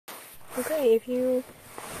Okay, if you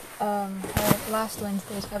heard last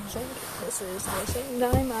Wednesday's episode, this is the same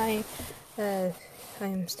time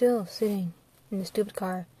I'm still sitting in the stupid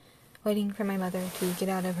car waiting for my mother to get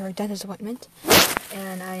out of her dentist appointment,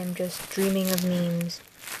 and I am just dreaming of memes.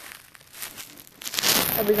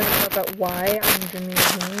 Are we going to talk about why I'm dreaming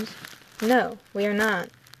of memes? No, we are not.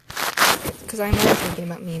 Because I'm not thinking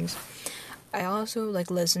about memes. I also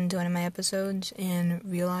listened to one of my episodes and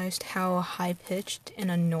realized how high-pitched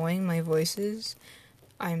and annoying my voice is.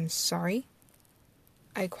 I'm sorry.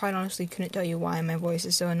 I quite honestly couldn't tell you why my voice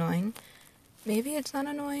is so annoying. Maybe it's not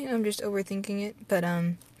annoying, I'm just overthinking it, but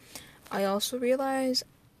I also realize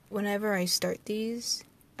whenever I start these,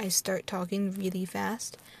 I start talking really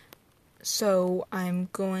fast. So I'm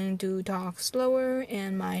going to talk slower,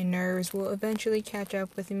 and my nerves will eventually catch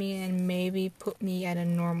up with me and maybe put me at a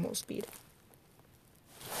normal speed.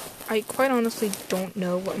 I quite honestly don't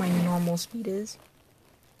know what my normal speed is.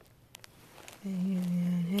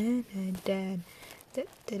 I'm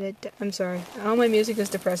sorry. All my music is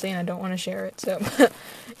depressing and I don't want to share it, so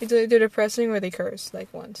it's either depressing or they curse,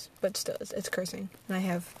 once. But still, it's cursing. And I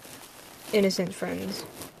have innocent friends.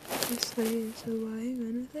 So why you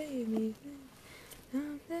gonna save me?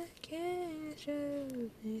 I'm the king,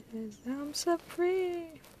 because I'm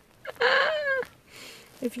supreme.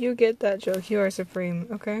 If you get that joke, you are supreme,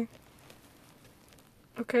 okay?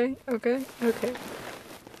 Okay.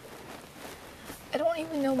 I don't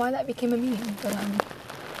even know why that became a meme, but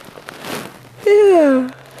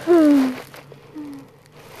yeah.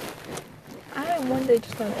 I am one day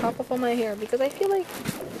just gonna pop up on my hair because I feel like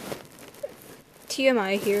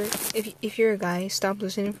TMI here. If you're a guy, stop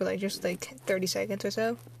listening for just 30 seconds or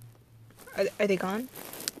so. Are they gone?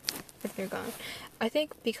 If they're gone, I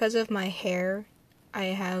think because of my hair, I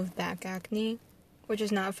have back acne, which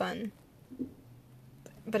is not fun.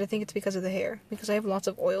 But I think it's because of the hair. Because I have lots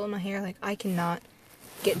of oil in my hair. I cannot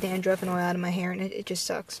get dandruff and oil out of my hair, and it just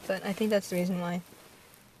sucks. But I think that's the reason why.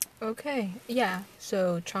 Okay, yeah.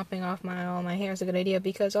 So chopping off all my hair is a good idea.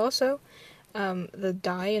 Because also, the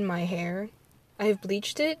dye in my hair, I've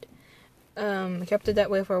bleached it. I kept it that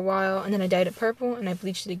way for a while, and then I dyed it purple, and I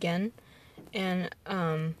bleached it again. And,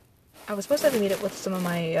 I was supposed to have a meet up with some of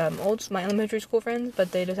my, my elementary school friends,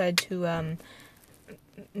 but they decided to,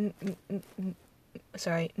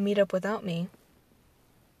 meet up without me.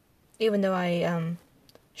 Even though I,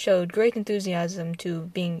 showed great enthusiasm to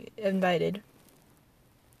being invited.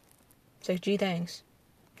 It's like, gee, thanks.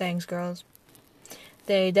 Thanks, girls.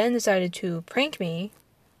 They then decided to prank me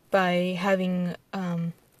by having,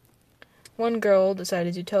 one girl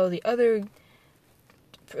decided to tell the other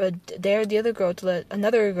girl to let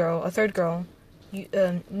another girl, a third girl,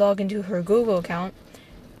 log into her Google account,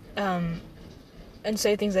 and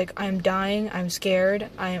say things like, I'm dying, I'm scared,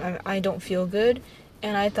 I don't feel good,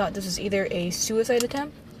 and I thought this was either a suicide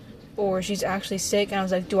attempt, or she's actually sick, and I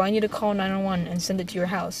was like, do I need to call 911 and send it to your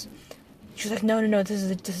house? She was like, no, this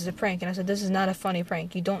is a prank, and I said, this is not a funny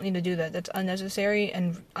prank, you don't need to do that, that's unnecessary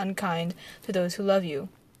and unkind to those who love you.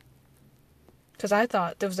 Because I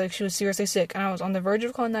thought that was she was seriously sick, and I was on the verge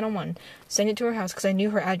of calling 911, sending it to her house, because I knew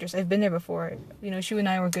her address. I've been there before. She and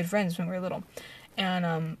I were good friends when we were little.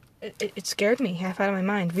 And, it scared me half out of my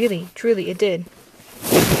mind. Really, truly, it did.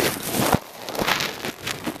 Yeah,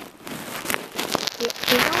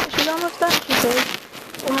 she's almost done, she says.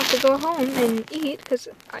 We'll have to go home and eat, because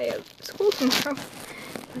I have school tomorrow.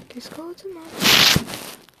 Back to school tomorrow.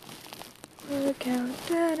 Look out,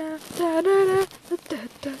 da-da-da-da-da,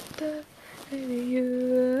 da-da-da-da. Baby,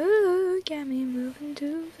 you got me moving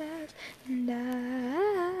too fast, and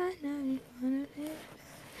I know you wanna live.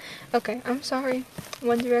 Okay, I'm sorry.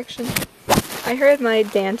 One Direction. I heard my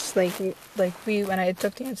dance, when I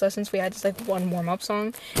took dance lessons, we had this, one warm-up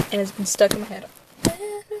song, and it's been stuck in my head.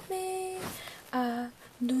 Dance with me, I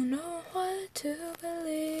don't know what to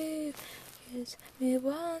believe. Kiss me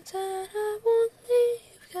once and I won't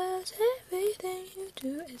leave, 'cause everything you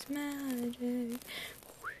do is magic.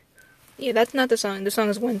 Yeah, that's not the song. The song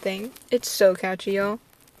is One Thing. It's so catchy, y'all.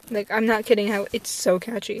 I'm not kidding how it's so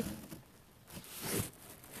catchy.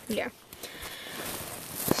 Yeah.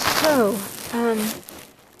 So,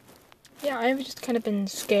 yeah, I've just kind of been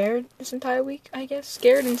scared this entire week, I guess.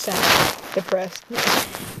 Scared and sad. Depressed.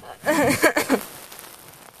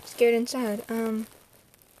 Scared and sad.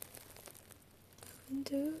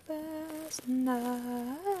 Too fast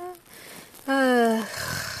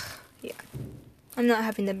yeah. I'm not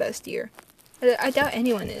having the best year. I doubt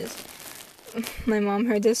anyone is. My mom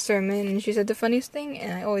heard this sermon, and she said the funniest thing,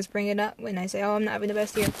 and I always bring it up when I say, I'm not having the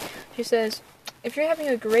best year. She says, if you're having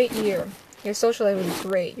a great year, your social life is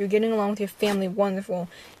great, you're getting along with your family wonderful,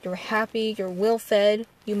 you're happy, you're well-fed,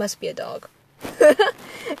 you must be a dog.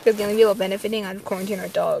 Because the only people benefiting on quarantine are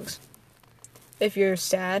dogs. If you're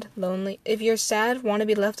sad, lonely, want to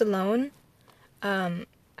be left alone,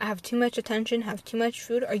 have too much attention, have too much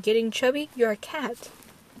food, or getting chubby, you're a cat.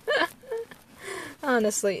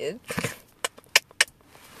 Honestly.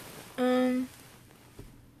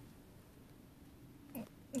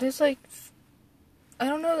 There's like, I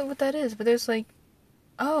don't know what that is, but there's like,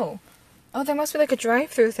 oh, there must be like a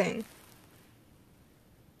drive-through thing.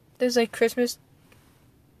 There's like Christmas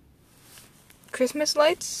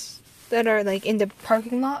lights that are like in the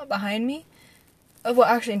parking lot behind me. Well,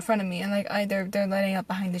 actually in front of me, and like they're lighting up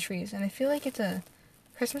behind the trees, and I feel like it's a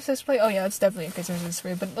Christmas display. Oh yeah, it's definitely a Christmas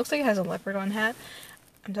display, but it looks like it has a leprechaun hat.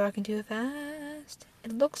 I'm talking too fast.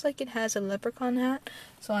 It looks like it has a leprechaun hat,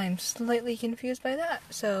 so I'm slightly confused by that.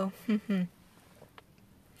 So,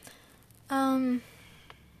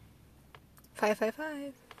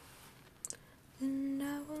 555. And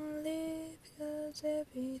I will live because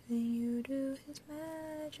everything you do is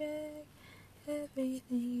magic. Everything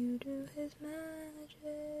you do is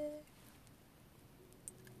magic.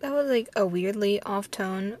 That was like a weirdly off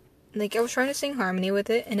tone. Like I was trying to sing harmony with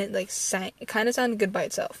it, and it like it kind of sounded good by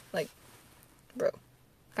itself. Like, bro,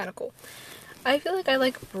 kind of cool. I feel like I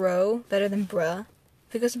like bro better than bruh,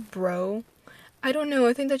 because bro, I don't know.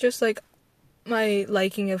 I think that's just like my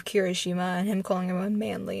liking of Kirishima and him calling everyone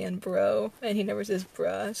manly and bro, and he never says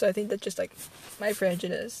bruh. So I think that's just like my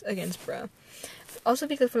prejudice against bruh. Also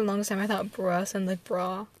because for the longest time I thought bruh sounded like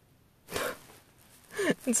bra,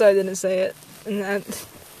 and so I didn't say it. And that.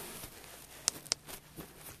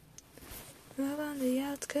 Love on the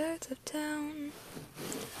outskirts of town.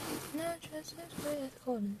 No dresses with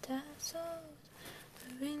golden tassels.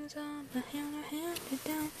 The rings on my hand are handed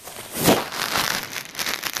down.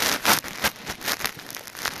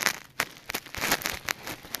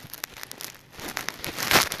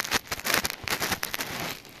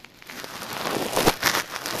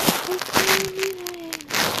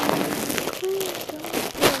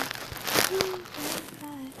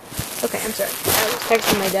 Okay, I'm sorry. I was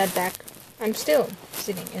texting my dad back. I'm still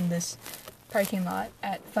sitting in this parking lot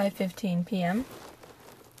at 5:15 p.m.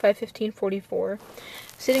 5:44.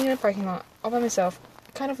 Sitting in a parking lot all by myself.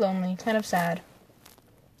 Kind of lonely, kind of sad.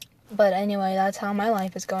 But anyway, that's how my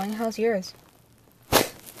life is going. How's yours?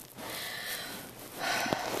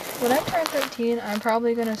 When I turn 13, I'm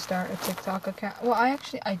probably gonna start a TikTok account. Well, I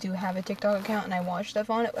do have a TikTok account and I watch stuff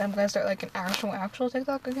on it, but I'm gonna start like an actual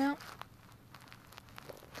TikTok account.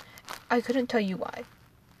 I couldn't tell you why.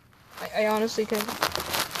 I honestly couldn't.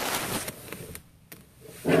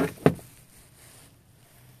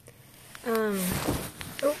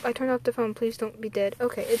 Oh, I turned off the phone. Please don't be dead.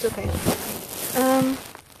 Okay, it's okay.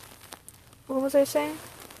 What was I saying?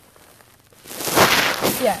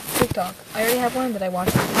 Yeah, TikTok. I already have one that I watch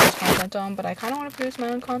produce content on, but I kind of want to produce my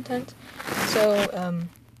own content. So,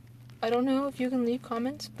 I don't know if you can leave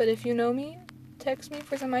comments, but if you know me, text me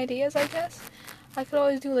for some ideas, I guess. I could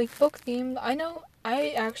always do, like, book themed. I know I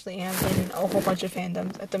actually am in a whole bunch of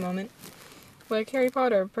fandoms at the moment. Like Harry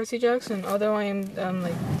Potter, Percy Jackson, although I am,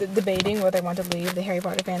 debating whether I want to leave the Harry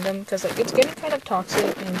Potter fandom, because, like, it's getting kind of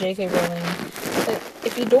toxic, and J.K. Rowling, like,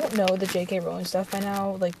 if you don't know the J.K. Rowling stuff by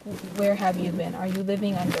now, like, where have you been? Are you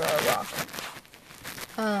living under a rock?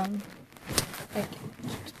 Like,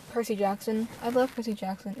 Percy Jackson, I love Percy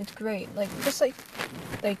Jackson, it's great, like, just like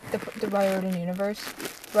the Ryodan universe,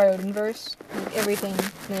 everything,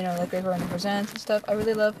 like Rick Ryodan Presents and stuff. I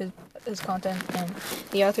really love his content and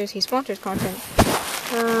the authors he sponsors content.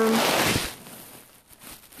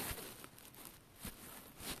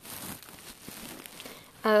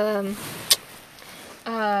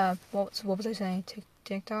 What was I saying?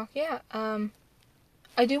 TikTok? Yeah,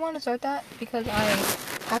 I do want to start that because I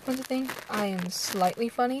happen to think I am slightly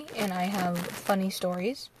funny and I have funny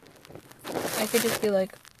stories. I could just be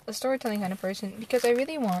like a storytelling kind of person because I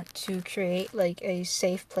really want to create like a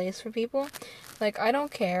safe place for people. Like, I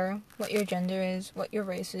don't care what your gender is, what your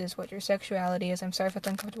race is, what your sexuality is. I'm sorry if that's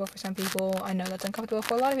uncomfortable for some people. I know that's uncomfortable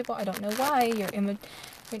for a lot of people. I don't know why.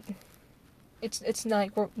 It's not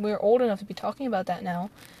like we're old enough to be talking about that now.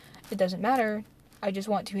 It doesn't matter. I just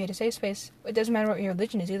want to create a safe space. It doesn't matter what your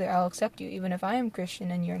religion is either. I'll accept you, even if I am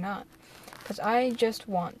Christian and you're not. Because I just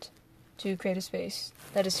want to create a space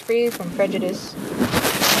that is free from prejudice.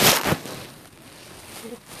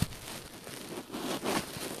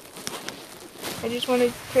 I just want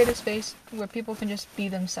to create a space where people can just be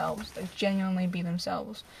themselves, like genuinely be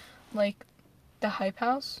themselves. Like the Hype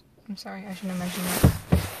House. I'm sorry, I shouldn't have mentioned that.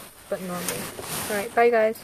 But normally. Alright, bye guys.